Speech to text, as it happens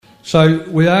So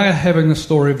we are having the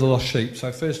story of the lost sheep.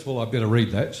 So first of all, I better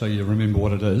read that so you remember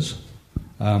what it is.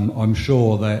 I'm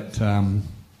sure that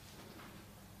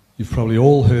you've probably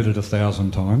all heard it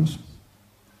 1,000 times.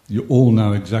 You all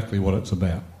know exactly what it's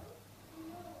about.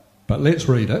 But let's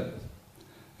read it,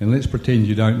 and let's pretend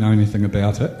you don't know anything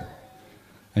about it,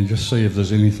 and just see if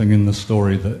there's anything in the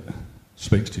story that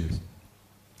speaks to you.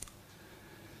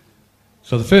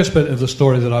 So the first bit of the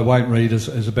story that I won't read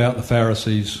is about the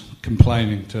Pharisees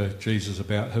complaining to Jesus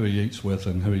about who he eats with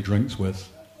and who he drinks with,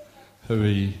 who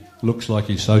he looks like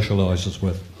he socialises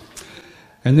with.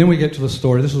 And then we get to the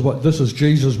story. This is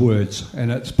Jesus' words,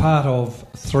 and it's part of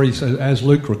three, as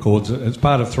Luke records it, it's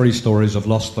part of three stories of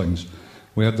lost things.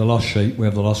 We have the lost sheep, we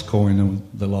have the lost coin, and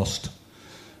the lost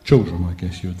children, I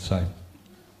guess you would say.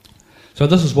 So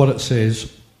this is what it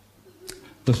says.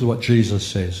 This is what Jesus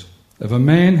says. If a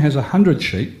man has 100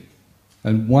 sheep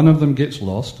and one of them gets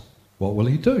lost, what will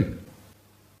he do?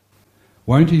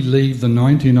 Won't he leave the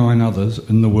 99 others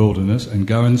in the wilderness and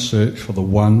go and search for the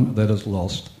one that is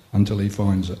lost until he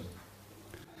finds it?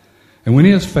 And when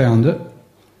he has found it,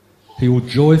 he will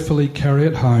joyfully carry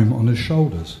it home on his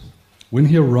shoulders. When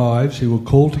he arrives, he will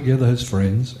call together his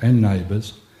friends and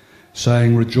neighbours,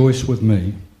 saying, "Rejoice with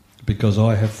me, because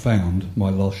I have found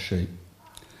my lost sheep."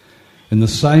 In the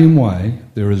same way,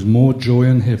 there is more joy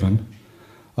in heaven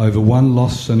over one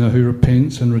lost sinner who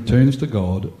repents and returns to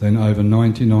God than over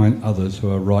 99 others who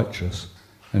are righteous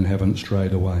and haven't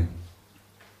strayed away.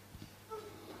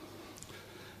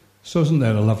 So isn't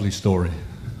that a lovely story?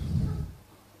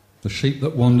 The sheep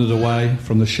that wandered away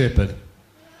from the shepherd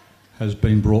has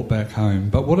been brought back home.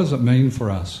 But what does it mean for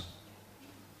us?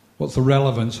 What's the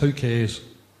relevance? Who cares?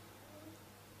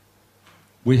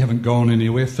 We haven't gone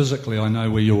anywhere. Physically, I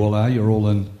know where you all are. You're all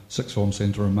in Sixth Form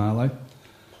Centre in Marlow.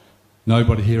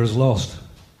 Nobody here is lost.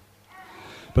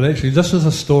 But actually, this is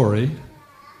a story.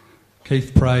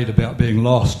 Keith prayed about being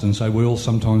lost, and so we all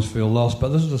sometimes feel lost. But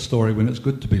this is a story when it's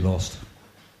good to be lost.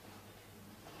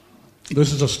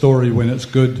 This is a story when it's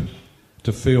good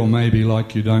to feel maybe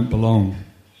like you don't belong.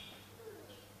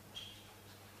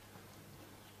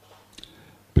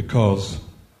 Because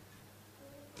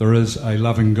there is a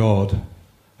loving God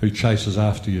who chases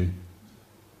after you,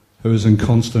 who is in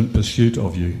constant pursuit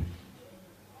of you.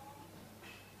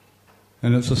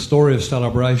 And it's a story of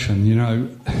celebration. You know,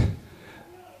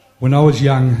 when I was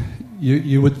young,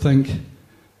 you would think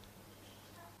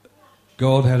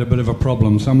God had a bit of a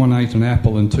problem. Someone ate an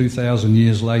apple and 2,000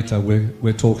 years later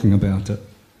we're talking about it.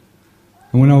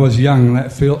 And when I was young,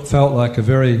 that felt like a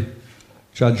very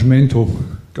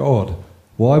judgmental God.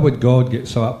 Why would God get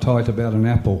so uptight about an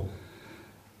apple?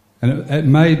 And it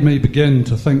made me begin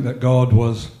to think that God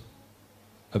was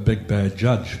a big bad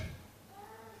judge.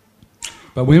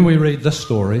 But when we read this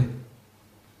story,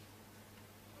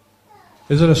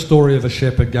 is it a story of a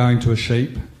shepherd going to a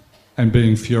sheep and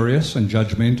being furious and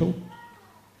judgmental?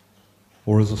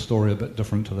 Or is the story a bit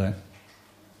different to that?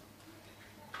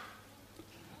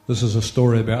 This is a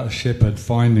story about the shepherd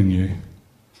finding you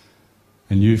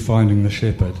and you finding the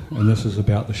shepherd. And this is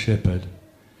about the shepherd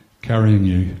carrying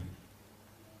you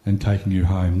and taking you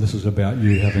home. This is about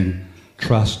you having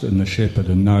trust in the shepherd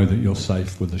and know that you're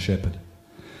safe with the shepherd.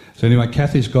 So anyway,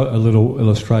 Kathy's got a little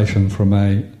illustration from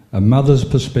a mother's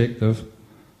perspective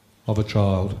of a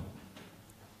child.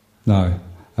 No,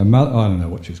 a mother. I don't know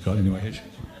what she's got. Anyway, here she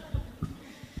is.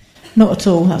 Not at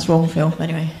all. That's wrong, Phil.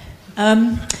 Anyway,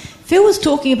 Phil was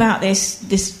talking about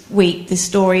this week, this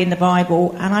story in the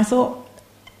Bible, and I thought,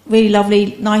 really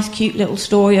lovely, nice, cute little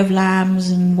story of lambs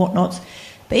and whatnot.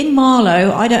 But in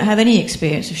Marlow, I don't have any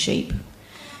experience of sheep.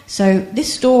 So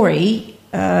this story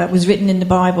was written in the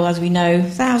Bible, as we know,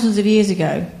 thousands of years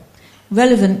ago,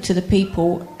 relevant to the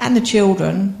people and the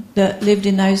children that lived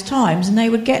in those times. And they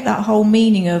would get that whole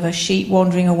meaning of a sheep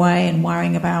wandering away and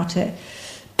worrying about it.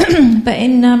 But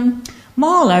in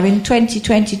Marlow in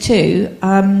 2022,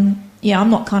 I'm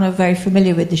not kind of very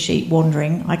familiar with the sheep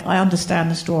wandering. I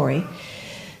understand the story.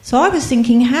 So I was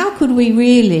thinking, how could we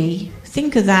really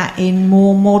think of that in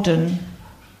more modern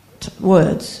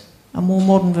words, a more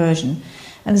modern version?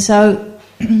 And so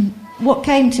what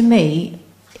came to me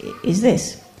is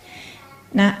this.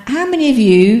 Now, how many of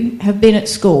you have been at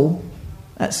school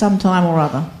at some time or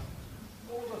other?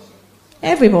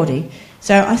 Everybody.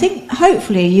 So I think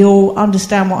hopefully you'll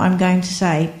understand what I'm going to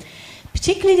say.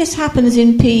 Particularly this happens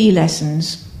in PE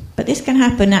lessons, but this can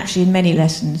happen actually in many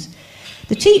lessons.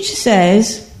 The teacher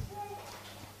says,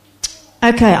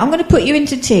 "Okay, I'm going to put you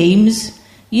into teams.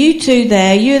 You two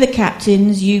there, you're the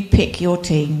captains, you pick your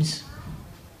teams."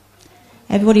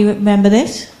 Everybody remember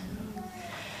this?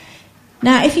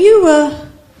 Now, if you were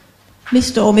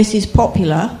Mr. or Mrs.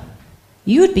 Popular,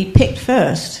 you would be picked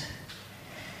first.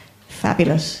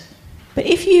 Fabulous. But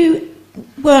if you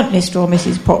weren't Mr. or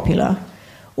Mrs. Popular,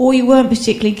 or you weren't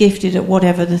particularly gifted at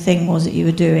whatever the thing was that you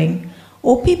were doing,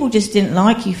 or people just didn't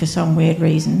like you for some weird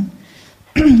reason,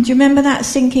 do you remember that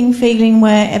sinking feeling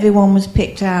where everyone was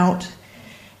picked out?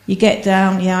 You get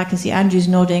down, yeah, I can see Andrew's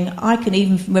nodding. I can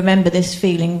even remember this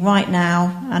feeling right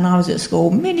now, and I was at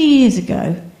school many years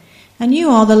ago. And you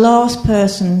are the last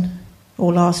person,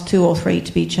 or last 2 or 3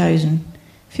 to be chosen.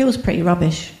 Feels pretty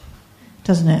rubbish,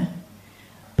 doesn't it?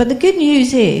 But the good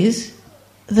news is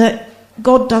that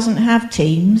God doesn't have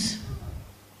teams.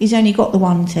 He's only got the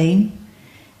one team.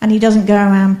 And he doesn't go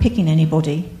around picking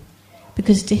anybody.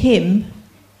 Because to him,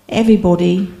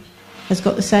 everybody has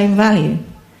got the same value.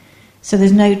 So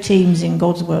there's no teams in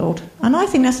God's world. And I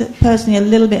think that's personally a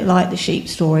little bit like the sheep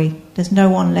story. There's no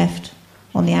one left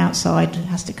on the outside that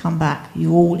has to come back.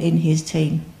 You're all in his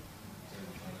team.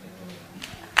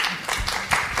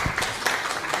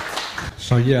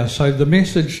 So the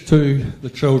message to the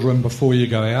children before you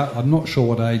go out, I'm not sure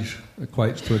what age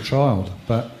equates to a child,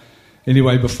 but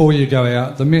anyway, before you go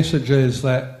out, the message is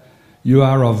that you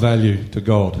are of value to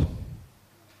God.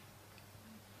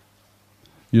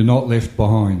 You're not left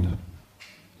behind.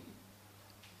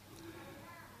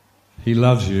 He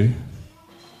loves you,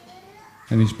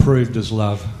 and he's proved his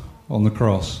love on the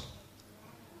cross.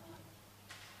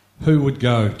 Who would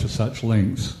go to such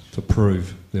lengths to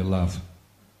prove their love?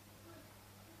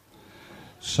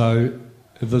 So,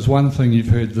 if there's one thing you've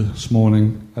heard this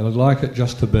morning, I'd like it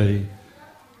just to be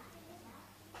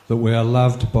that we are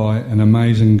loved by an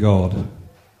amazing God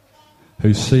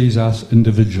who sees us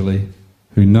individually,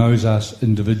 who knows us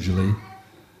individually,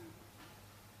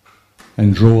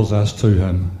 and draws us to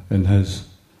him in his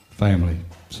family.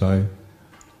 So,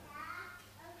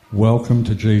 welcome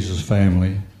to Jesus'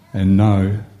 family, and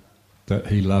know that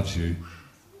he loves you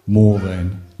more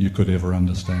than you could ever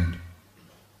understand.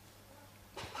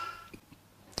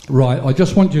 Right, I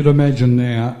just want you to imagine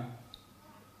now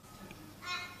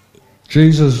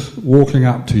Jesus walking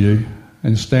up to you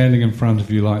and standing in front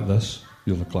of you like this,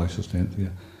 you're the closest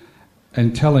Anthea,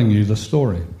 and telling you the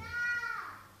story.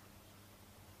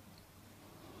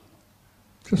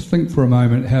 Just think for a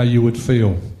moment how you would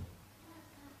feel.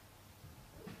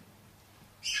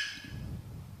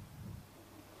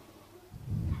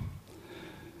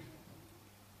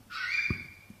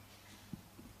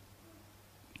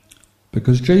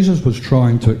 Because Jesus was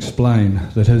trying to explain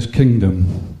that his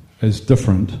kingdom is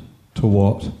different to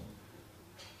what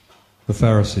the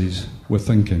Pharisees were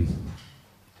thinking.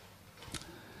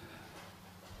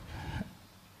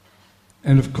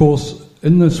 And of course,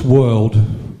 in this world,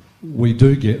 we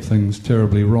do get things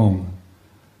terribly wrong.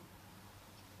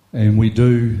 And we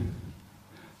do,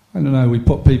 we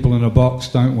put people in a box,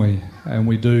 don't we? And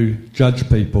we do judge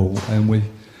people, and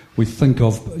we think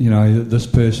of, this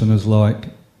person is like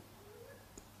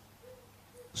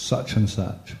such and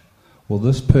such. Well,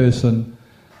 this person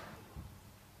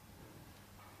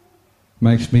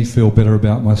makes me feel better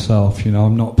about myself.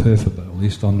 I'm not perfect, but at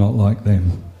least I'm not like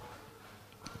them.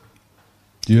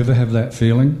 Do you ever have that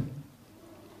feeling?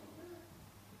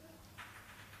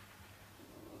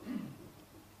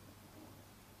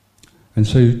 And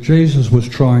so Jesus was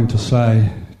trying to say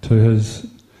to his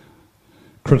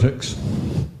critics,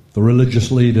 the religious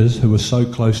leaders who were so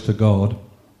close to God,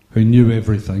 who knew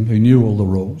everything, who knew all the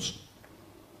rules.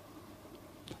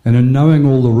 And in knowing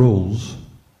all the rules,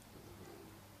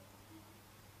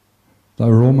 they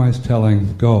were almost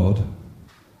telling God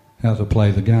how to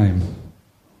play the game.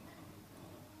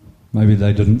 Maybe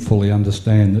they didn't fully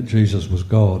understand that Jesus was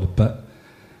God, but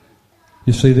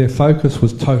you see, their focus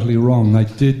was totally wrong. They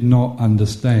did not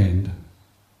understand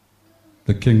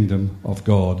the kingdom of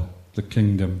God, the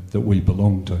kingdom that we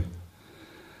belong to.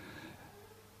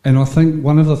 And I think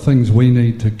one of the things we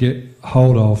need to get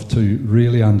hold of to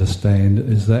really understand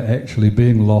is that actually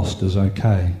being lost is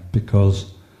okay,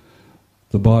 because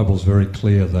the Bible's very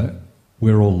clear that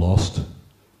we're all lost.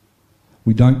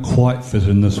 We don't quite fit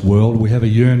in this world. We have a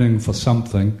yearning for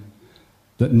something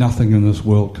that nothing in this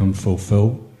world can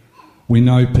fulfill. We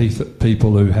know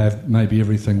people who have maybe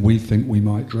everything we think we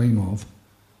might dream of,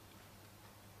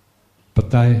 but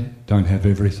they don't have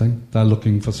everything. They're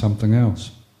looking for something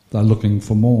else. They're looking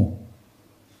for more.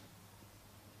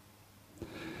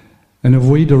 And if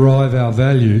we derive our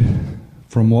value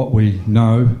from what we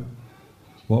know,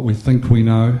 what we think we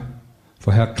know,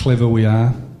 for how clever we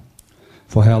are,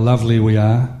 for how lovely we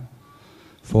are,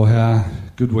 for how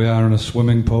good we are in a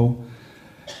swimming pool,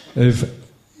 if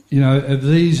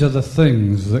these are the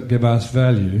things that give us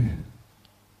value,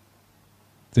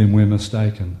 then we're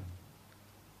mistaken.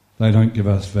 They don't give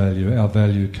us value. Our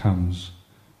value comes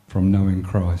from knowing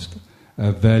Christ.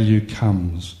 Our value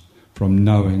comes from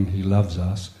knowing he loves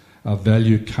us. Our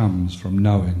value comes from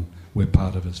knowing we're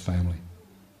part of his family.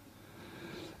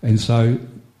 And so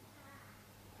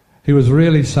he was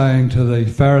really saying to the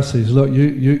Pharisees, look,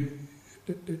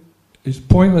 it's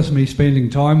pointless me spending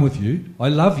time with you. I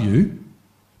love you.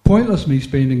 Pointless me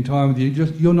spending time with you.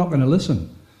 You're not going to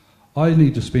listen. I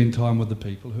need to spend time with the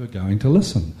people who are going to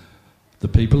listen. The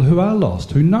people who are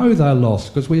lost, who know they're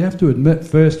lost, because we have to admit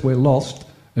first we're lost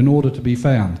in order to be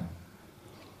found.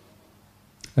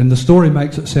 And the story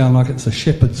makes it sound like it's a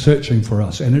shepherd searching for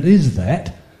us, and it is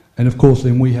that. And of course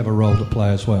then we have a role to play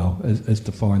as well, as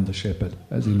to find the shepherd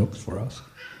as he looks for us.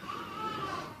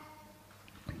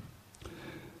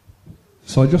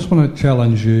 So I just want to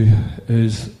challenge you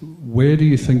is, where do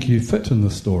you think you fit in the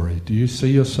story? Do you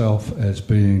see yourself as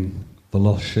being the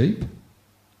lost sheep?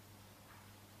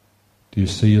 Do you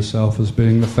see yourself as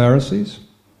being the Pharisees?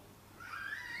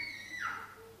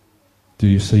 Do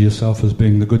you see yourself as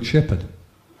being the good shepherd?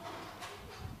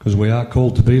 Because we are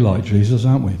called to be like Jesus,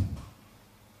 aren't we?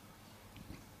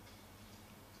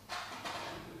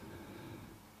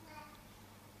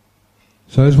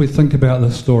 So as we think about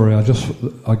this story,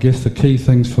 I guess the key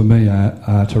things for me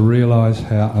are to realise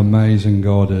how amazing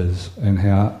God is and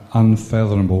how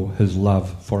unfathomable his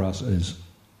love for us is.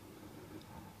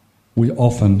 We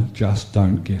often just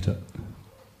don't get it.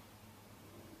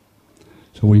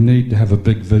 So we need to have a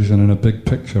big vision and a big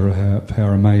picture of how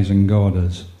amazing God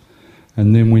is.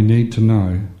 And then we need to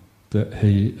know that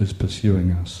he is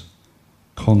pursuing us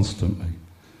constantly.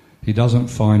 He doesn't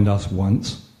find us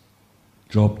once,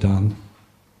 job done,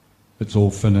 it's all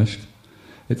finished.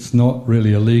 It's not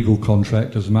really a legal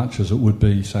contract as much as it would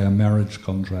be, say, a marriage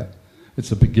contract. It's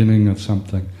the beginning of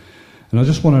something. And I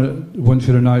just want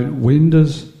you to know, when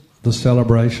does the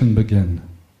celebration begin?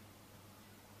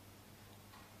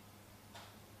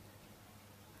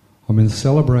 I mean, the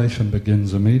celebration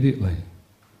begins immediately.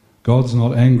 God's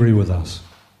not angry with us.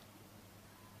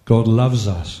 God loves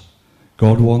us.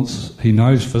 He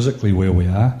knows physically where we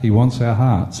are. He wants our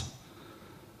hearts.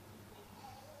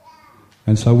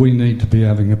 And so we need to be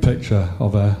having a picture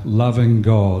of a loving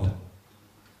God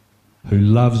who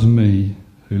loves me,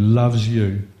 who loves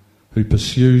you, who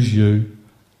pursues you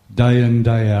day in,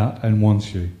 day out, and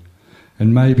wants you.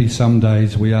 And maybe some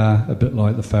days we are a bit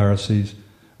like the Pharisees.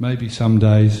 Maybe some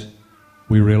days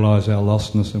we realise our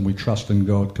lostness and we trust in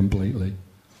God completely.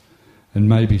 And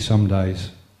maybe some days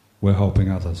we're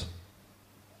helping others.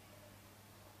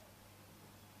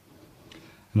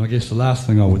 And I guess the last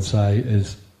thing I would say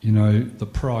is, the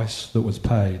price that was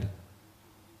paid.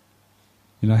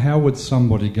 How would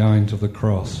somebody going to the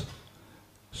cross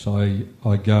say,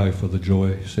 I go for the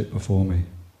joy set before me?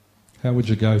 How would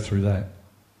you go through that?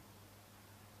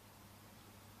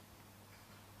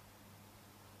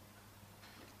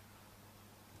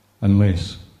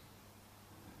 Unless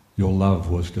your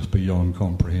love was just beyond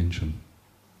comprehension.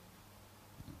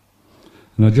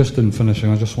 And in finishing,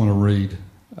 I just want to read,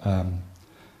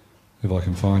 if I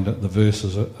can find it, a verse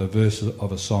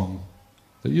of a song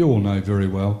that you all know very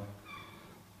well.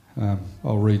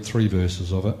 I'll read 3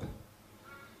 verses of it.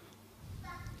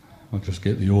 I'll just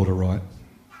get the order right.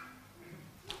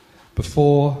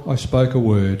 Before I spoke a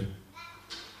word,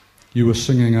 you were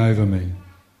singing over me.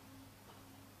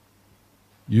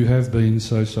 You have been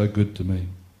so, so good to me.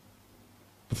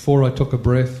 Before I took a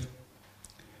breath,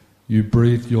 you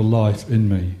breathed your life in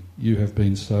me. You have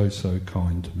been so, so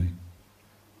kind to me.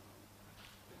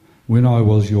 When I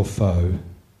was your foe,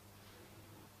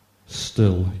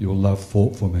 still your love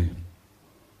fought for me.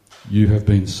 You have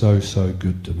been so, so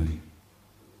good to me.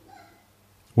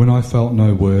 When I felt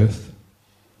no worth,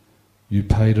 you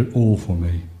paid it all for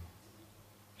me.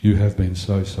 You have been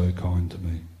so, so kind to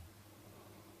me.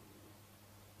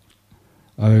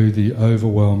 Oh, the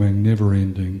overwhelming,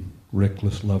 never-ending,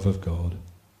 reckless love of God.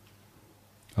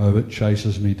 Oh, it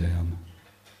chases me down,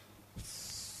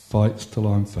 fights till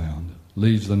I'm found,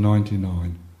 leaves the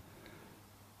 99.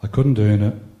 I couldn't earn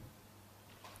it.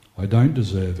 I don't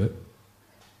deserve it.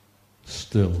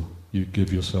 Still, you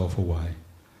give yourself away.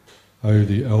 Oh,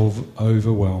 the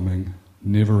overwhelming,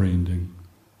 never-ending,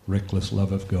 reckless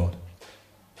love of God.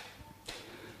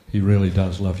 He really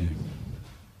does love you.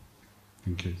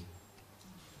 Thank you.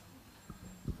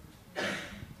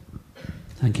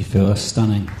 Thank you, Phil. That's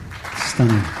stunning.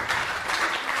 Stunning.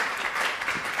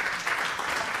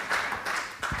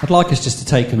 I'd like us just to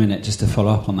take a minute just to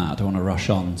follow up on that. I don't want to rush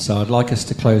on. So I'd like us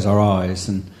to close our eyes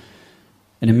and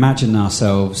imagine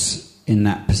ourselves in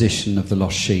that position of the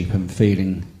lost sheep and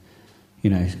feeling,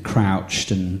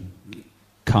 crouched and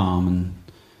calm and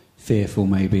fearful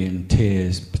maybe, and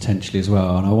tears potentially as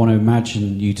well. And I want to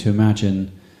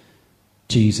imagine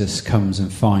Jesus comes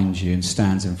and finds you and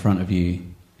stands in front of you,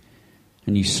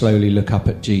 and you slowly look up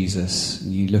at Jesus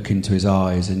and you look into his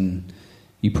eyes, and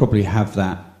you probably have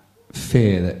that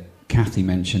fear that Kathy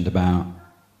mentioned about,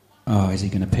 oh, is he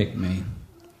going to pick me?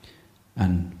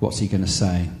 And what's he going to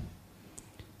say?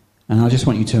 And I just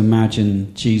want you to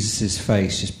imagine Jesus'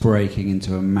 face just breaking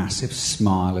into a massive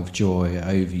smile of joy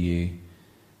over you.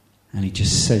 And he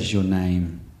just says your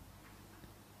name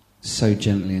so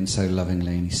gently and so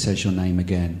lovingly. And he says your name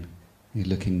again. You're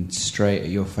looking straight at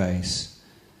your face.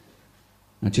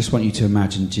 I just want you to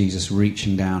imagine Jesus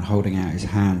reaching down, holding out his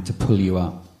hand to pull you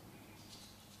up.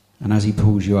 And as he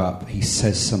pulls you up, he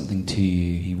says something to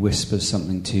you. He whispers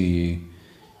something to you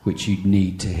which you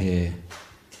need to hear.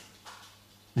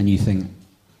 And you think,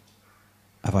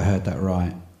 have I heard that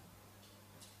right?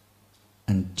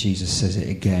 And Jesus says it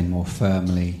again, more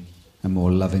firmly and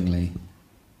more lovingly.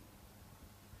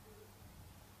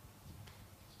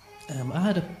 I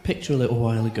had a picture a little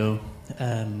while ago,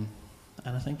 and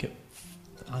I think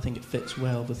it fits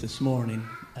well with this morning.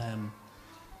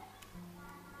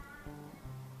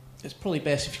 It's probably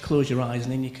best if you close your eyes,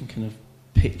 and then you can kind of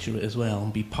picture it as well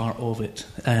and be part of it.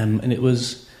 And it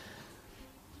was,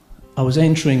 I was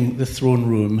entering the throne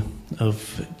room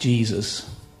of Jesus,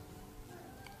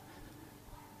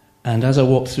 and as I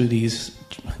walked through these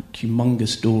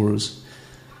humongous doors,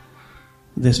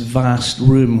 this vast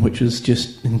room, which was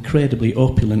just incredibly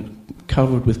opulent,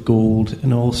 covered with gold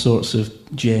and all sorts of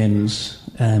gems.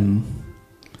 And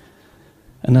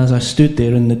as I stood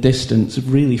there in the distance,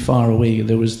 really far away,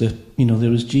 there was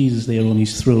Jesus there on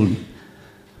his throne.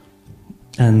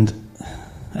 And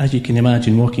as you can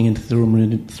imagine, walking into the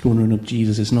throne room of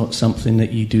Jesus is not something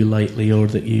that you do lightly, or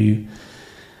that you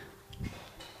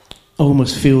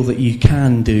almost feel that you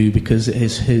can do, because it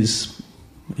is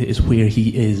where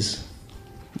he is.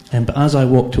 But as I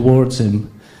walk towards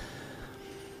him,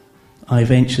 I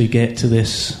eventually get to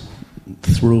this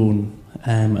throne,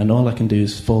 and all I can do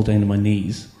is fall down on my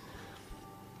knees,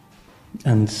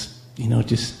 and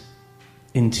just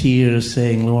in tears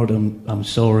saying, Lord, I'm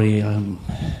sorry, you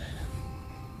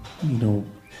know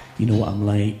what I'm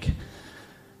like.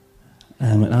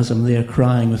 And as I'm there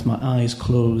crying with my eyes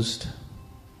closed,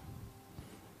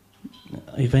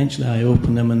 eventually I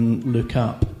open them and look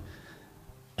up,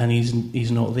 and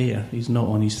he's not there. He's not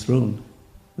on his throne.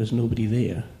 There's nobody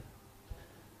there.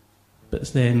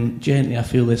 But then gently I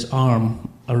feel this arm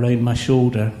around my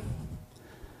shoulder,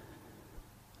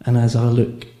 and as I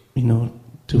look,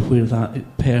 to where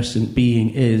that being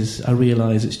is, I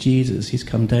realise it's Jesus. He's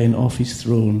come down off his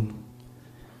throne,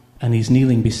 and he's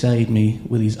kneeling beside me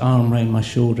with his arm around my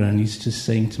shoulder, and he's just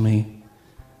saying to me,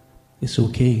 it's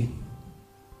okay.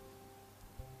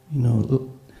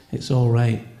 It's all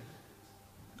right.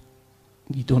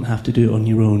 You don't have to do it on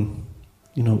your own.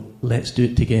 Let's do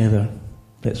it together.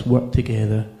 Let's work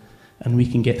together, and we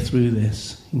can get through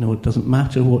this. It doesn't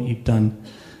matter what you've done,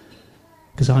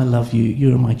 because I love you.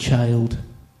 You're my child,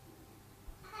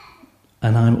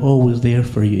 and I'm always there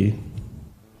for you.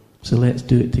 So let's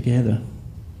do it together.